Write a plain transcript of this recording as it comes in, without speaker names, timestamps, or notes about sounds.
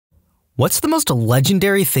What's the most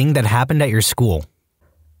legendary thing that happened at your school?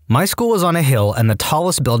 My school was on a hill and the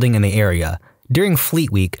tallest building in the area. During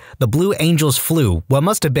Fleet Week, the Blue Angels flew what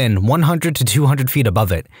must have been 100 to 200 feet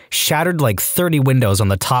above it, shattered like 30 windows on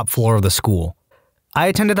the top floor of the school. I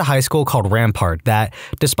attended a high school called Rampart that,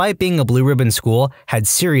 despite being a blue ribbon school, had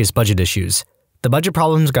serious budget issues. The budget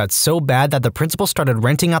problems got so bad that the principal started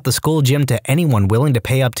renting out the school gym to anyone willing to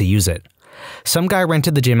pay up to use it. Some guy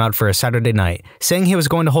rented the gym out for a Saturday night, saying he was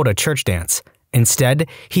going to hold a church dance. Instead,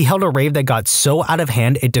 he held a rave that got so out of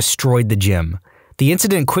hand it destroyed the gym. The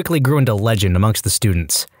incident quickly grew into legend amongst the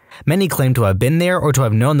students. Many claimed to have been there or to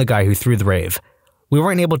have known the guy who threw the rave. We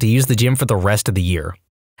weren't able to use the gym for the rest of the year.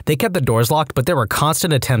 They kept the doors locked, but there were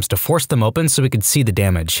constant attempts to force them open so we could see the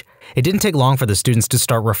damage. It didn't take long for the students to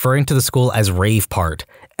start referring to the school as Rave Part,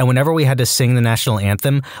 and whenever we had to sing the national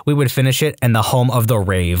anthem, we would finish it in the home of the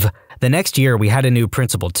rave. The next year, we had a new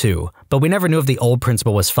principal too, but we never knew if the old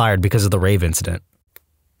principal was fired because of the rave incident.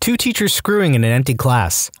 2 teachers screwing in an empty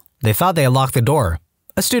class. They thought they had locked the door.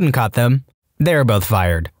 A student caught them. They were both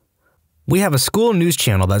fired. We have a school news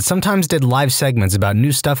channel that sometimes did live segments about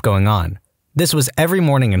new stuff going on. This was every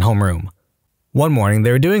morning in homeroom. One morning,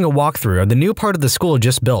 they were doing a walkthrough of the new part of the school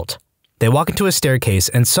just built. They walk into a staircase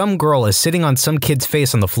and some girl is sitting on some kid's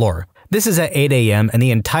face on the floor. This is at 8 a.m. and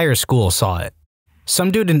the entire school saw it.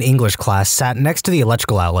 Some dude in English class sat next to the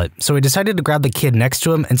electrical outlet, so he decided to grab the kid next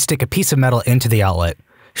to him and stick a piece of metal into the outlet.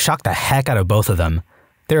 Shocked the heck out of both of them.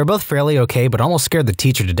 They were both fairly okay, but almost scared the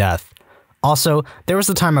teacher to death. Also, there was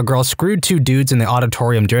the time a girl screwed 2 dudes in the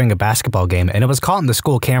auditorium during a basketball game and it was caught in the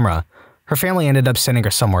school camera. Her family ended up sending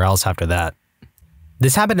her somewhere else after that.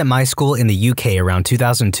 This happened at my school in the UK around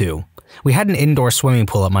 2002. We had an indoor swimming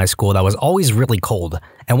pool at my school that was always really cold,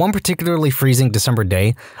 and one particularly freezing December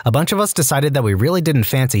day, a bunch of us decided that we really didn't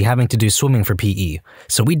fancy having to do swimming for PE,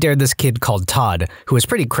 so we dared this kid called Todd, who was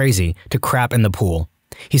pretty crazy, to crap in the pool.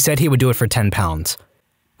 He said he would do it for 10 pounds.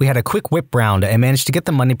 We had a quick whip round and managed to get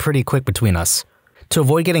the money pretty quick between us. To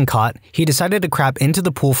avoid getting caught, he decided to crap into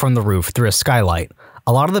the pool from the roof through a skylight.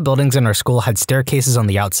 A lot of the buildings in our school had staircases on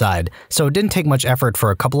the outside, so it didn't take much effort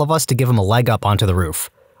for a couple of us to give him a leg up onto the roof.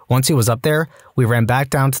 Once he was up there, we ran back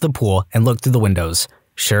down to the pool and looked through the windows.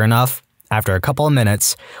 Sure enough, after a couple of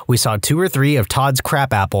minutes, we saw 2 or 3 of Todd's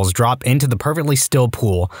crap apples drop into the perfectly still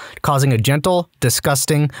pool, causing a gentle,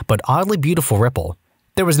 disgusting, but oddly beautiful ripple.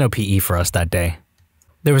 There was no PE for us that day.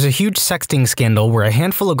 There was a huge sexting scandal where a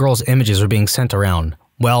handful of girls' images were being sent around.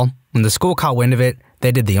 Well, when the school caught wind of it,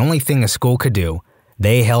 they did the only thing a school could do.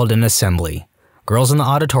 They held an assembly. Girls in the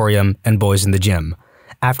auditorium and boys in the gym.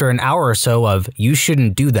 After an hour or so of, "you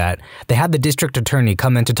shouldn't do that," they had the district attorney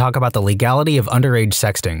come in to talk about the legality of underage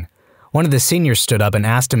sexting. One of the seniors stood up and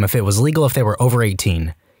asked him if it was legal if they were over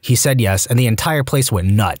 18. He said yes, and the entire place went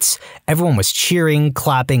nuts. Everyone was cheering,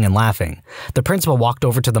 clapping, and laughing. The principal walked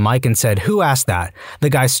over to the mic and said, "Who asked that?" The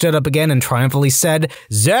guy stood up again and triumphantly said,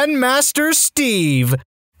 "Zen Master Steve!"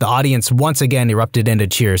 The audience once again erupted into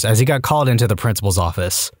cheers as he got called into the principal's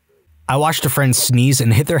office. I watched a friend sneeze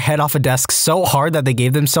and hit their head off a desk so hard that they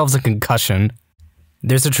gave themselves a concussion.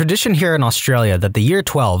 There's a tradition here in Australia that the year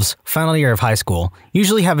 12s, final year of high school,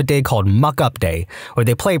 usually have a day called Muck Up Day, where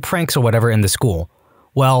they play pranks or whatever in the school.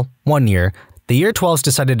 Well, one year, the year 12s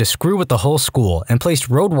decided to screw with the whole school and placed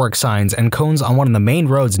roadwork signs and cones on one of the main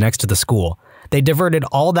roads next to the school. They diverted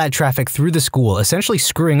all that traffic through the school, essentially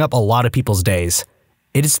screwing up a lot of people's days.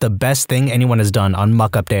 It is the best thing anyone has done on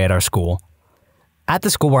Muck Up Day at our school. At the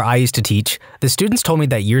school where I used to teach, the students told me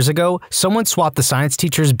that years ago, someone swapped the science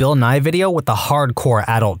teacher's Bill Nye video with the hardcore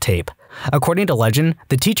adult tape. According to legend,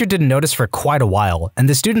 the teacher didn't notice for quite a while, and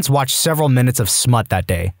the students watched several minutes of smut that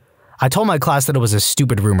day. I told my class that it was a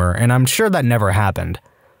stupid rumor, and I'm sure that never happened.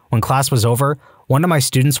 When class was over, one of my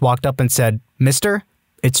students walked up and said, "Mister,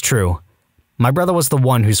 it's true. My brother was the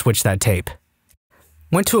one who switched that tape."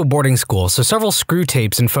 Went to a boarding school, so several screw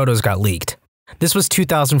tapes and photos got leaked. This was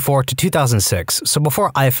 2004 to 2006, so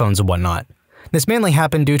before iPhones and whatnot. This mainly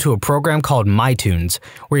happened due to a program called MyTunes,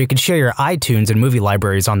 where you could share your iTunes and movie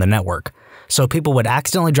libraries on the network. So people would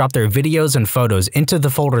accidentally drop their videos and photos into the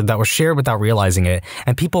folder that was shared without realizing it,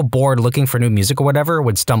 and people bored looking for new music or whatever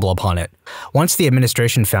would stumble upon it. Once the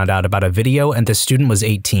administration found out about a video and the student was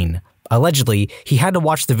 18, allegedly, he had to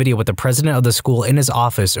watch the video with the president of the school in his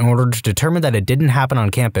office in order to determine that it didn't happen on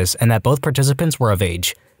campus and that both participants were of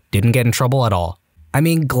age. Didn't get in trouble at all. I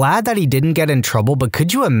mean, glad that he didn't get in trouble, but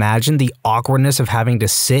could you imagine the awkwardness of having to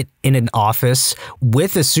sit in an office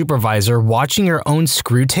with a supervisor watching your own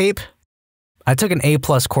screw tape? I took an A+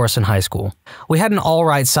 course in high school. We had an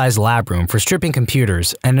alright sized lab room for stripping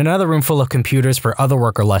computers and another room full of computers for other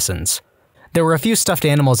worker lessons. There were a few stuffed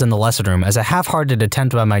animals in the lesson room as a half-hearted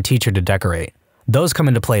attempt by my teacher to decorate. Those come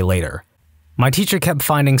into play later. My teacher kept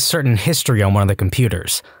finding certain history on one of the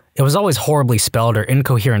computers. It was always horribly spelled or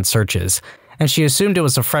incoherent searches, and she assumed it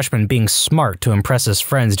was a freshman being smart to impress his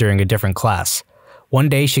friends during a different class. One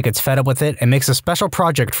day she gets fed up with it and makes a special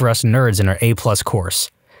project for us nerds in her A+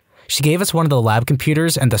 course. She gave us one of the lab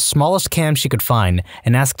computers and the smallest cam she could find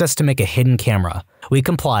and asked us to make a hidden camera. We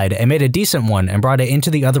complied and made a decent one and brought it into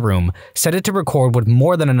the other room, set it to record with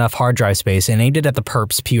more than enough hard drive space and aimed it at the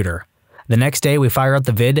perp's pewter. The next day we fire up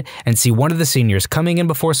the vid and see one of the seniors coming in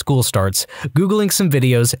before school starts, googling some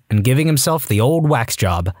videos and giving himself the old wax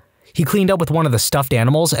job. He cleaned up with one of the stuffed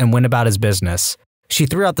animals and went about his business. She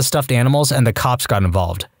threw out the stuffed animals and the cops got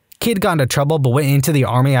involved. Kid got into trouble but went into the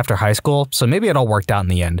army after high school, so maybe it all worked out in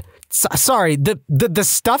the end. Sorry, the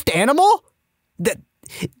stuffed animal? It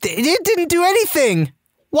didn't do anything!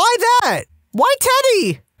 Why that? Why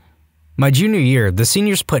Teddy? My junior year, the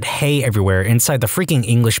seniors put hay everywhere inside the freaking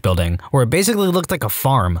English building, where it basically looked like a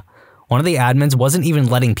farm. One of the admins wasn't even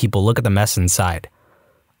letting people look at the mess inside.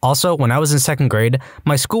 Also, when I was in 2nd grade,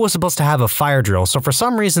 my school was supposed to have a fire drill, so for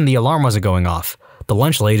some reason the alarm wasn't going off. The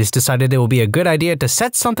lunch ladies decided it would be a good idea to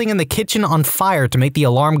set something in the kitchen on fire to make the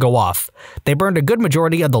alarm go off. They burned a good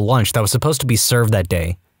majority of the lunch that was supposed to be served that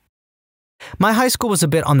day. My high school was a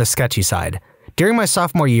bit on the sketchy side. During my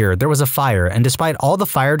sophomore year, there was a fire, and despite all the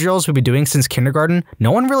fire drills we'd been doing since kindergarten,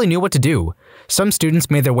 no one really knew what to do. Some students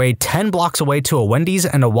made their way 10 blocks away to a Wendy's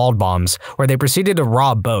and a Waldbaum's, where they proceeded to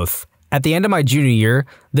rob both. At the end of my junior year,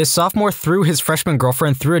 this sophomore threw his freshman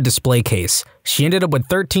girlfriend through a display case. She ended up with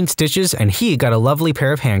 13 stitches and he got a lovely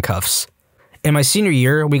pair of handcuffs. In my senior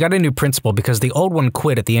year, we got a new principal because the old one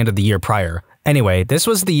quit at the end of the year prior. Anyway, this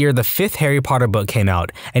was the year the 5th Harry Potter book came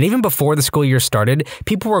out, and even before the school year started,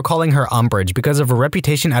 people were calling her Umbridge because of her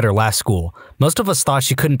reputation at her last school. Most of us thought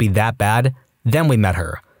she couldn't be that bad. Then we met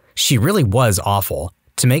her. She really was awful.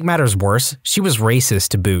 To make matters worse, she was racist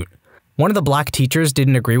to boot. One of the black teachers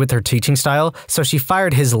didn't agree with her teaching style, so she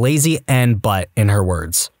fired his lazy butt, in her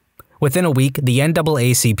words. Within a week, the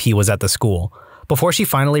NAACP was at the school. Before she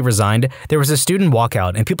finally resigned, there was a student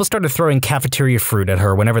walkout and people started throwing cafeteria fruit at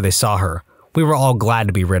her whenever they saw her. We were all glad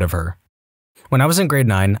to be rid of her. When I was in grade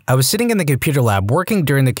 9, I was sitting in the computer lab working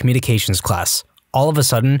during the communications class. All of a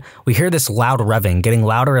sudden, we hear this loud revving getting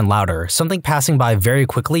louder and louder, something passing by very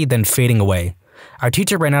quickly then fading away. Our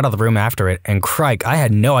teacher ran out of the room after it, and crike, I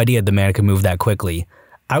had no idea the man could move that quickly.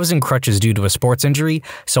 I was in crutches due to a sports injury,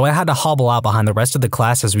 so I had to hobble out behind the rest of the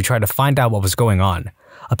class as we tried to find out what was going on.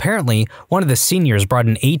 Apparently, one of the seniors brought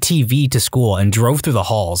an ATV to school and drove through the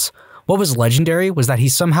halls. What was legendary was that he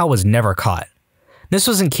somehow was never caught. This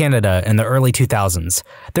was in Canada in the early 2000s.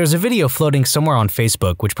 There's a video floating somewhere on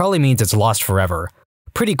Facebook, which probably means it's lost forever.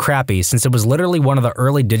 Pretty crappy since it was literally one of the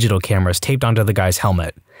early digital cameras taped onto the guy's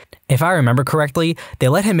helmet. If I remember correctly, they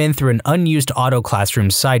let him in through an unused auto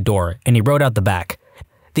classroom's side door and he rode out the back.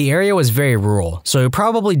 The area was very rural, so he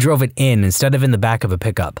probably drove it in instead of in the back of a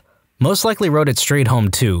pickup. Most likely rode it straight home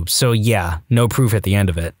too, so yeah, no proof at the end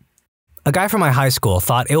of it. A guy from my high school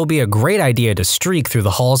thought it would be a great idea to streak through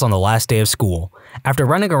the halls on the last day of school. After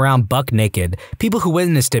running around buck naked, people who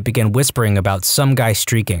witnessed it began whispering about some guy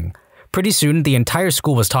streaking. Pretty soon, the entire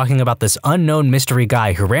school was talking about this unknown mystery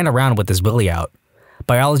guy who ran around with his willy out.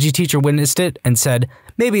 Biology teacher witnessed it and said,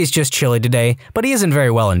 maybe it's just chilly today, but he isn't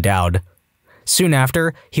very well endowed. Soon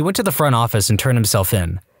after, he went to the front office and turned himself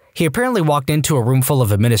in. He apparently walked into a room full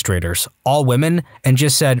of administrators, all women, and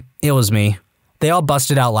just said, it was me. They all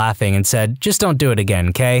busted out laughing and said, just don't do it again,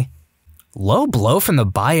 okay? Low blow from the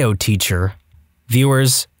bio teacher.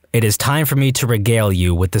 Viewers, it is time for me to regale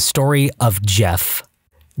you with the story of Jeff.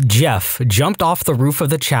 Jeff jumped off the roof of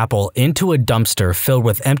the chapel into a dumpster filled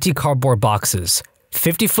with empty cardboard boxes.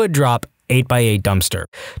 50-foot drop, 8x8 dumpster.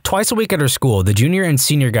 Twice a week at our school, the junior and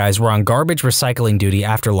senior guys were on garbage recycling duty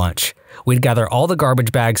after lunch. We'd gather all the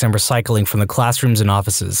garbage bags and recycling from the classrooms and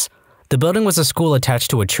offices. The building was a school attached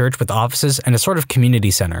to a church with offices and a sort of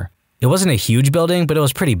community center. It wasn't a huge building, but it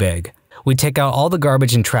was pretty big. We'd take out all the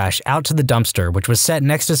garbage and trash out to the dumpster, which was set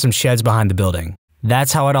next to some sheds behind the building.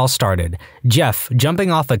 That's how it all started. Jeff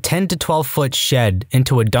jumping off a 10 to 12 foot shed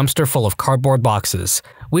into a dumpster full of cardboard boxes.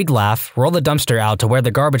 We'd laugh, roll the dumpster out to where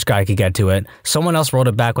the garbage guy could get to it. Someone else rolled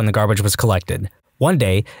it back when the garbage was collected. One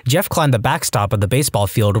day, Jeff climbed the backstop of the baseball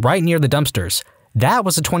field right near the dumpsters. That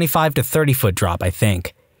was a 25 to 30 foot drop, I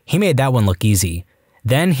think. He made that one look easy.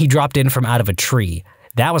 Then he dropped in from out of a tree.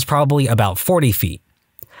 That was probably about 40 feet.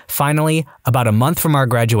 Finally, about a month from our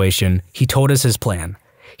graduation, he told us his plan.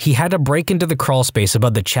 He had to break into the crawl space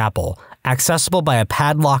above the chapel, accessible by a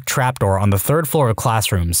padlocked trapdoor on the 3rd floor of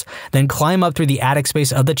classrooms, then climb up through the attic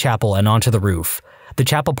space of the chapel and onto the roof. The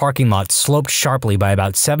chapel parking lot sloped sharply by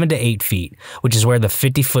about 7 to 8 feet, which is where the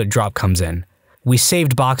 50-foot drop comes in. We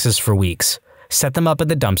saved boxes for weeks, set them up at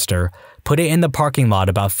the dumpster, put it in the parking lot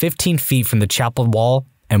about 15 feet from the chapel wall,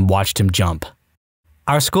 and watched him jump.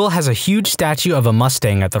 Our school has a huge statue of a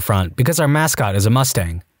Mustang at the front because our mascot is a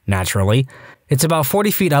Mustang, naturally. It's about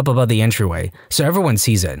 40 feet up above the entryway, so everyone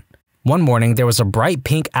sees it. One morning, there was a bright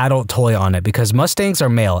pink adult toy on it because Mustangs are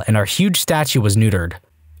male and our huge statue was neutered.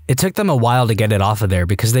 It took them a while to get it off of there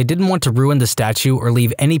because they didn't want to ruin the statue or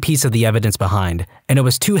leave any piece of the evidence behind, and it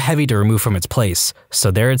was too heavy to remove from its place,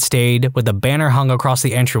 so there it stayed with a banner hung across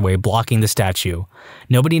the entryway blocking the statue.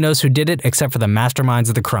 Nobody knows who did it except for the masterminds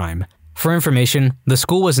of the crime. For information, the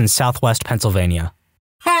school was in southwest Pennsylvania.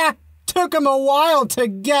 Ha! Took him a while to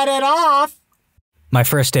get it off! My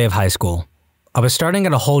first day of high school. I was starting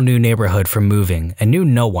at a whole new neighborhood from moving and knew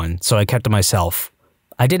no one, so I kept to myself.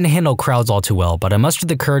 I didn't handle crowds all too well, but I mustered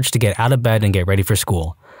the courage to get out of bed and get ready for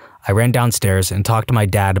school. I ran downstairs and talked to my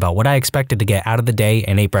dad about what I expected to get out of the day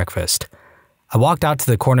and ate breakfast. I walked out to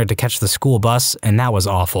the corner to catch the school bus, and that was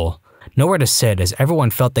awful. Nowhere to sit as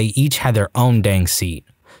everyone felt they each had their own dang seat.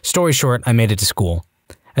 Story short, I made it to school.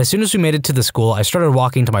 As soon as we made it to the school, I started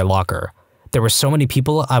walking to my locker. There were so many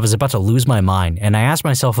people, I was about to lose my mind, and I asked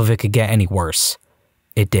myself if it could get any worse.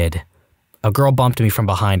 It did. A girl bumped me from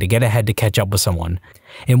behind to get ahead to catch up with someone.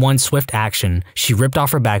 In one swift action, she ripped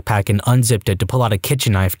off her backpack and unzipped it to pull out a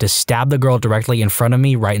kitchen knife to stab the girl directly in front of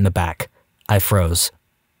me right in the back. I froze.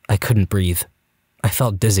 I couldn't breathe. I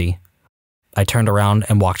felt dizzy. I turned around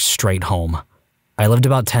and walked straight home. I lived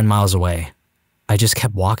about 10 miles away. I just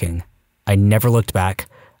kept walking. I never looked back.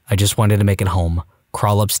 I just wanted to make it home,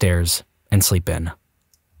 crawl upstairs, and sleep in.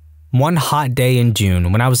 One hot day in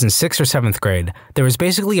June, when I was in 6th or 7th grade, there was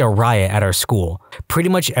basically a riot at our school. Pretty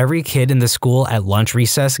much every kid in the school at lunch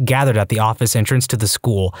recess gathered at the office entrance to the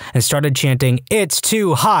school and started chanting, "It's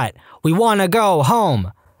too hot! We want to go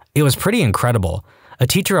home!" It was pretty incredible. A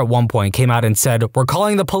teacher at one point came out and said, "We're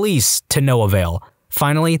calling the police," to no avail.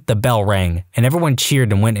 Finally, the bell rang, and everyone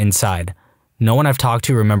cheered and went inside. No one I've talked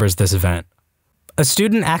to remembers this event. A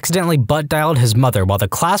student accidentally butt-dialed his mother while the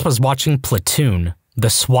class was watching Platoon. The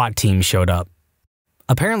SWAT team showed up.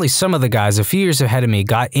 Apparently some of the guys a few years ahead of me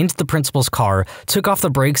got into the principal's car, took off the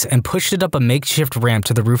brakes, and pushed it up a makeshift ramp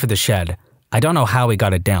to the roof of the shed. I don't know how we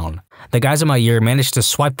got it down. The guys in my year managed to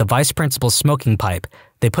swipe the vice principal's smoking pipe.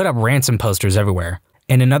 They put up ransom posters everywhere.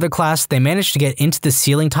 In another class, they managed to get into the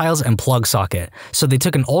ceiling tiles and plug socket, so they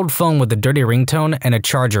took an old phone with a dirty ringtone and a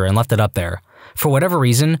charger and left it up there. For whatever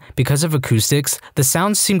reason, because of acoustics, the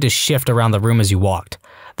sounds seemed to shift around the room as you walked.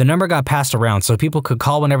 The number got passed around so people could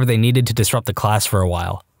call whenever they needed to disrupt the class for a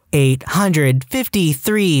while.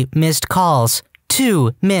 853 missed calls,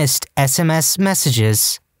 2 missed SMS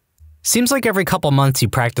messages. Seems like every couple months you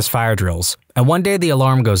practice fire drills, and one day the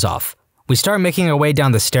alarm goes off. We start making our way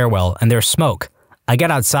down the stairwell and there's smoke. I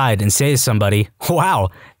get outside and say to somebody, "Wow,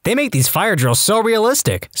 they make these fire drills so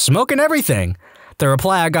realistic, smoke and everything." The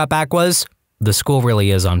reply I got back was, "The school really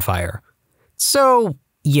is on fire." So,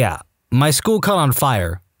 yeah, my school caught on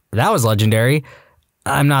fire. That was legendary.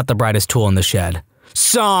 I'm not the brightest tool in the shed.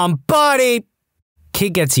 Somebody!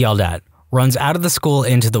 Kid gets yelled at, runs out of the school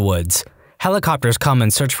into the woods. Helicopters come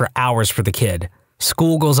and search for hours for the kid.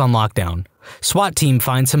 School goes on lockdown. SWAT team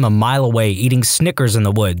finds him a mile away eating Snickers in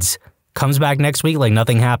the woods. Comes back next week like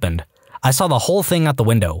nothing happened. I saw the whole thing out the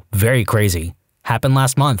window. Very crazy. Happened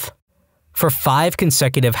last month. For 5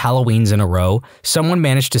 consecutive Halloweens in a row, someone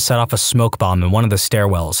managed to set off a smoke bomb in one of the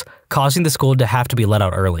stairwells, causing the school to have to be let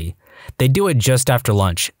out early. They do it just after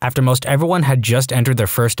lunch, after most everyone had just entered their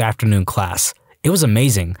first afternoon class. It was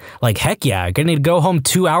amazing. Like, heck yeah, getting to go home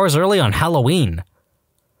 2 hours early on Halloween.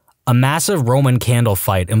 A massive Roman candle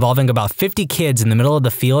fight involving about 50 kids in the middle of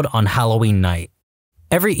the field on Halloween night.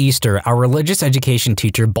 Every Easter, our religious education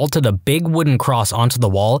teacher bolted a big wooden cross onto the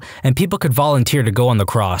wall and people could volunteer to go on the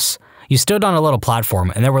cross. You stood on a little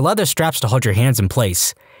platform and there were leather straps to hold your hands in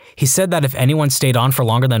place. He said that if anyone stayed on for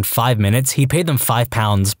longer than 5 minutes, he paid them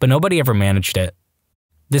 £5, but nobody ever managed it.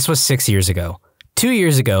 This was 6 years ago. 2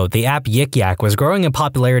 years ago, the app Yik Yak was growing in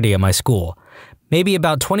popularity at my school. Maybe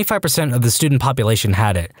about 25% of the student population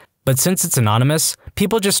had it, but since it's anonymous,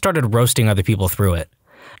 people just started roasting other people through it.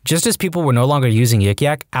 Just as people were no longer using Yik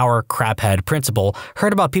Yak, our craphead principal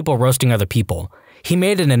heard about people roasting other people. He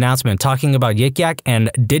made an announcement talking about Yik Yak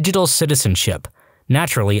and digital citizenship.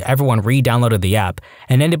 Naturally, everyone re-downloaded the app,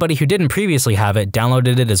 and anybody who didn't previously have it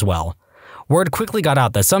downloaded it as well. Word quickly got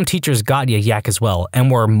out that some teachers got Yik Yak as well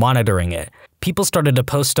and were monitoring it. People started to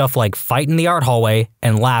post stuff like "fight in the art hallway"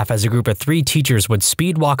 and laugh as a group of 3 teachers would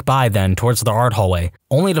speed walk by then towards the art hallway,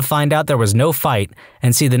 only to find out there was no fight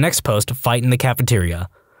and see the next post "fight in the cafeteria."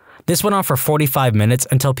 This went on for 45 minutes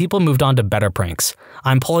until people moved on to better pranks.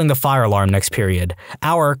 "I'm pulling the fire alarm next period."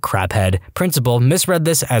 Our craphead principal misread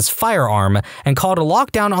this as firearm and called a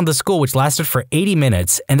lockdown on the school which lasted for 80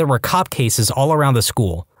 minutes, and there were cop cases all around the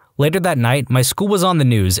school. Later that night, my school was on the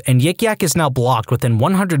news, and Yik Yak is now blocked within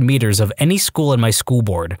 100 meters of any school in my school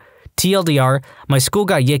board. TLDR, my school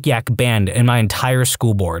got Yik Yak banned in my entire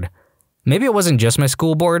school board. Maybe it wasn't just my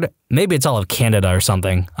school board, maybe it's all of Canada or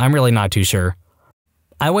something. I'm really not too sure.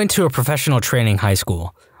 I went to a professional training high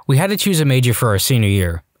school. We had to choose a major for our senior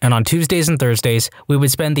year, and on Tuesdays and Thursdays, we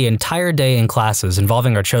would spend the entire day in classes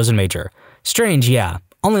involving our chosen major. Strange, yeah,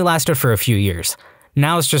 only lasted for a few years.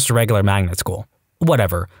 Now it's just a regular magnet school.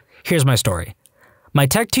 Whatever. Here's my story. My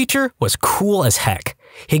tech teacher was cool as heck.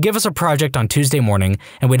 He'd give us a project on Tuesday morning,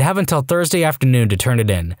 and we'd have until Thursday afternoon to turn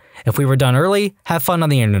it in. If we were done early, have fun on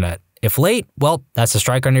the internet. If late, well, that's a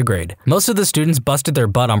strike on your grade. Most of the students busted their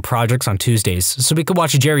butt on projects on Tuesdays, so we could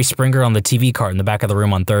watch Jerry Springer on the TV cart in the back of the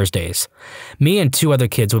room on Thursdays. Me and 2 other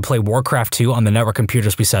kids would play Warcraft 2 on the network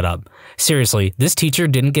computers we set up. Seriously, this teacher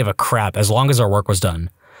didn't give a crap as long as our work was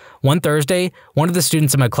done. One Thursday, one of the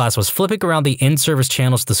students in my class was flipping around the in-service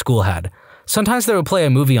channels the school had. Sometimes they would play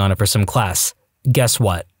a movie on it for some class. Guess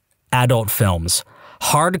what? Adult films.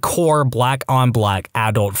 Hardcore black-on-black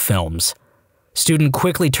adult films. Student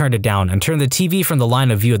quickly turned it down and turned the TV from the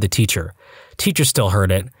line of view of the teacher. Teacher still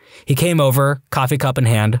heard it. He came over, coffee cup in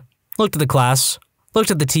hand, looked at the class,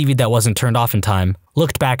 looked at the TV that wasn't turned off in time,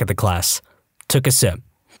 looked back at the class, took a sip.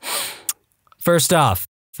 "First off,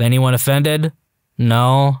 anyone offended?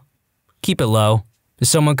 No? Keep it low. If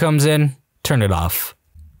someone comes in, turn it off."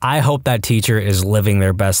 I hope that teacher is living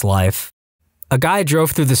their best life. A guy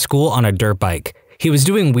drove through the school on a dirt bike. He was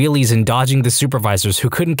doing wheelies and dodging the supervisors who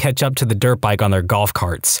couldn't catch up to the dirt bike on their golf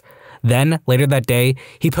carts. Then, later that day,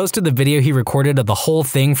 he posted the video he recorded of the whole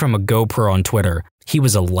thing from a GoPro on Twitter. He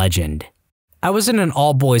was a legend. I was in an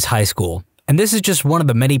all-boys high school, and this is just one of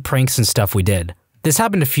the many pranks and stuff we did. This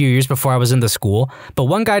happened a few years before I was in the school, but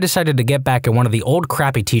one guy decided to get back at one of the old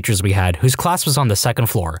crappy teachers we had whose class was on the 2nd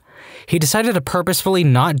floor. He decided to purposefully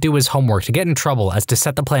not do his homework to get in trouble as to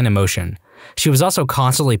set the plan in motion. She was also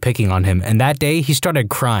constantly picking on him, and that day he started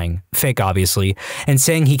crying, fake obviously, and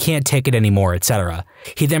saying he can't take it anymore, etc.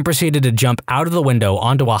 He then proceeded to jump out of the window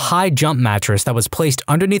onto a high jump mattress that was placed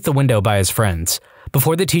underneath the window by his friends.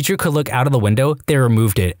 Before the teacher could look out of the window, they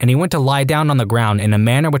removed it, and he went to lie down on the ground in a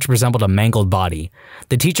manner which resembled a mangled body.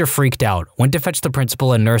 The teacher freaked out, went to fetch the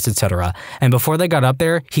principal and nurse, etc., and before they got up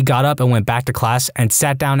there, he got up and went back to class and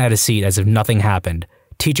sat down at his seat as if nothing happened.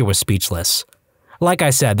 Teacher was speechless. Like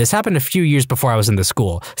I said, this happened a few years before I was in the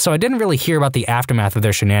school, so I didn't really hear about the aftermath of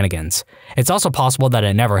their shenanigans. It's also possible that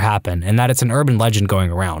it never happened, and that it's an urban legend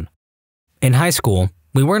going around. In high school,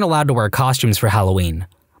 we weren't allowed to wear costumes for Halloween.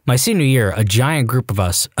 My senior year, a giant group of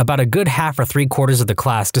us, about a good half or 3/4 of the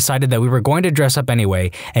class, decided that we were going to dress up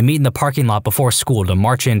anyway and meet in the parking lot before school to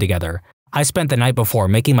march in together. I spent the night before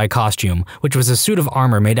making my costume, which was a suit of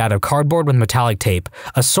armor made out of cardboard with metallic tape,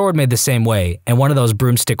 a sword made the same way, and one of those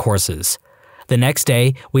broomstick horses. The next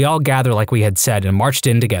day, we all gathered like we had said and marched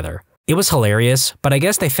in together. It was hilarious, but I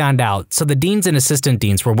guess they found out, so the deans and assistant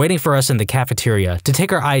deans were waiting for us in the cafeteria to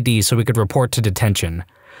take our IDs so we could report to detention.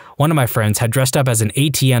 One of my friends had dressed up as an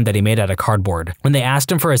ATM that he made out of cardboard. When they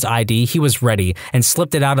asked him for his ID, he was ready and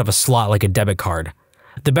slipped it out of a slot like a debit card.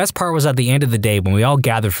 The best part was at the end of the day when we all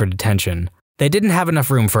gathered for detention. They didn't have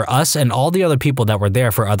enough room for us and all the other people that were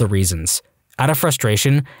there for other reasons. Out of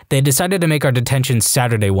frustration, they decided to make our detentions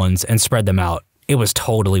Saturday ones and spread them out. It was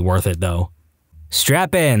totally worth it though.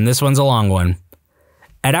 Strap in, this one's a long one.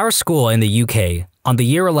 At our school in the UK, on the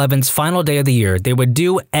year 11's final day of the year, they would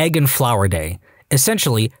do Egg and Flour Day,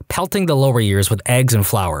 essentially pelting the lower years with eggs and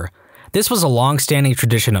flour. This was a long-standing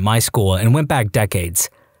tradition at my school and went back decades.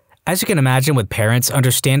 As you can imagine, with parents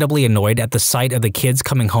understandably annoyed at the sight of the kids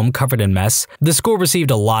coming home covered in mess, the school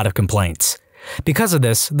received a lot of complaints. Because of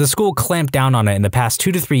this, the school clamped down on it in the past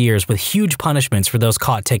 2 to 3 years with huge punishments for those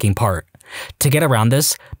caught taking part. To get around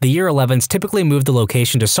this, the year 11s typically moved the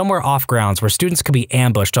location to somewhere off grounds where students could be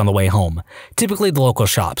ambushed on the way home, typically the local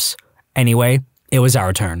shops. Anyway, it was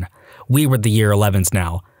our turn. We were the year 11s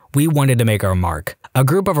now. We wanted to make our mark. A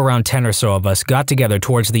group of around 10 or so of us got together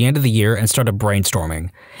towards the end of the year and started brainstorming.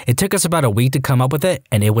 It took us about a week to come up with it,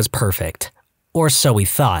 and it was perfect. Or so we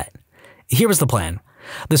thought. Here was the plan.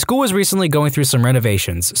 The school was recently going through some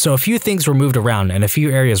renovations, so a few things were moved around and a few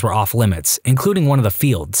areas were off limits, including one of the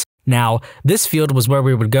fields. Now, this field was where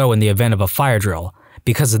we would go in the event of a fire drill.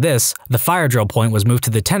 Because of this, the fire drill point was moved to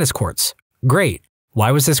the tennis courts. Great.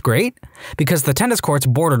 Why was this great? Because the tennis courts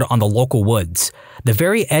bordered on the local woods. The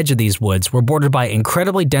very edge of these woods were bordered by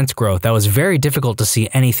incredibly dense growth that was very difficult to see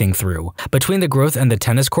anything through. Between the growth and the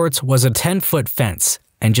tennis courts was a 10-foot fence,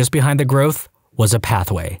 and just behind the growth was a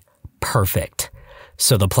pathway. Perfect.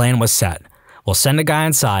 So the plan was set. We'll send a guy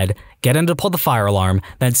inside, get him to pull the fire alarm,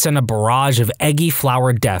 then send a barrage of eggy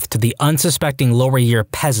flower death to the unsuspecting lower-year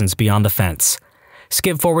peasants beyond the fence.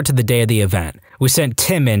 Skip forward to the day of the event. We sent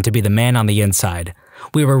Tim in to be the man on the inside.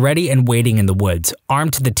 We were ready and waiting in the woods,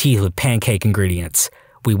 armed to the teeth with pancake ingredients.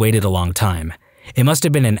 We waited a long time. It must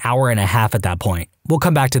have been an hour and a half at that point. We'll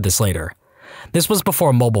come back to this later. This was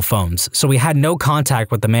before mobile phones, so we had no contact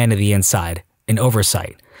with the man of the inside. An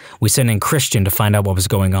oversight. We sent in Christian to find out what was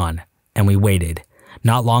going on. And we waited.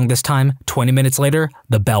 Not long this time, 20 minutes later,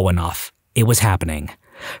 the bell went off. It was happening.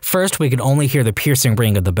 First, we could only hear the piercing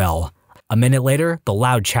ring of the bell. A minute later, the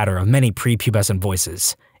loud chatter of many prepubescent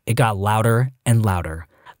voices. It got louder and louder.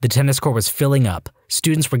 The tennis court was filling up.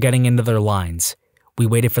 Students were getting into their lines. We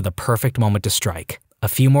waited for the perfect moment to strike. A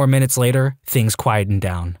few more minutes later, things quietened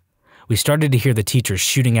down. We started to hear the teachers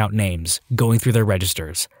shooting out names, going through their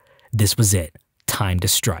registers. This was it. Time to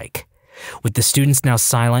strike. With the students now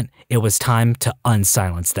silent, it was time to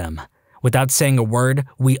unsilence them. Without saying a word,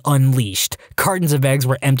 we unleashed. Cartons of eggs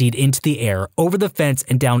were emptied into the air, over the fence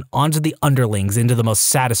and down onto the underlings into the most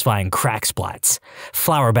satisfying crack splats.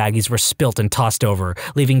 Flour baggies were spilt and tossed over,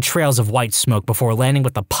 leaving trails of white smoke before landing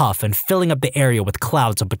with a puff and filling up the area with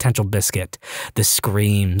clouds of potential biscuit. The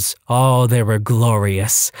screams, oh, they were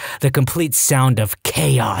glorious. The complete sound of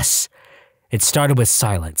chaos. It started with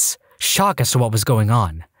silence, shock as to what was going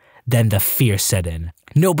on. Then the fear set in.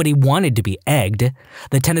 Nobody wanted to be egged.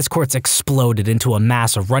 The tennis courts exploded into a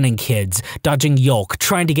mass of running kids, dodging yolk,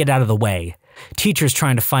 trying to get out of the way. Teachers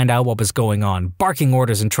trying to find out what was going on, barking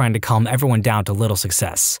orders and trying to calm everyone down to little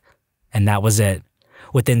success. And that was it.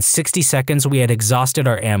 Within 60 seconds, we had exhausted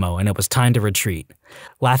our ammo and it was time to retreat.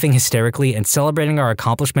 Laughing hysterically and celebrating our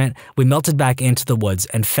accomplishment, we melted back into the woods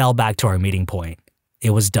and fell back to our meeting point.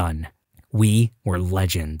 It was done. We were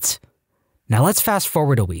legends. Now let's fast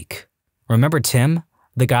forward a week. Remember Tim,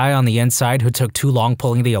 the guy on the inside who took too long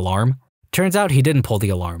pulling the alarm? Turns out he didn't pull the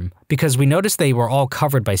alarm, because we noticed they were all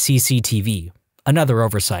covered by CCTV. Another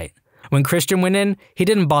oversight. When Christian went in, he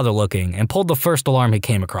didn't bother looking and pulled the first alarm he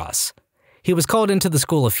came across. He was called into the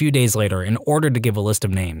school a few days later and ordered to give a list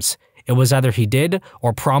of names. It was either he did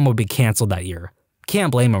or prom would be canceled that year.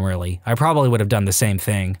 Can't blame him really, I probably would have done the same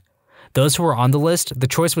thing. Those who were on the list, the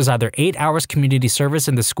choice was either 8 hours community service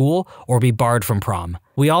in the school or be barred from prom.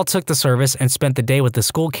 We all took the service and spent the day with the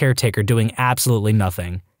school caretaker doing absolutely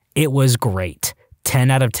nothing. It was great.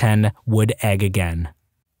 10 out of 10 would egg again.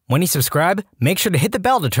 When you subscribe, make sure to hit the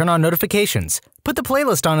bell to turn on notifications. Put the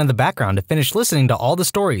playlist on in the background to finish listening to all the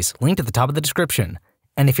stories, linked at the top of the description.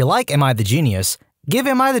 And if you like Am I the Genius, give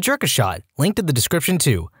Am I the Jerk a shot, linked in the description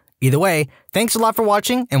too. Either way, thanks a lot for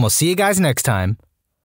watching and we'll see you guys next time.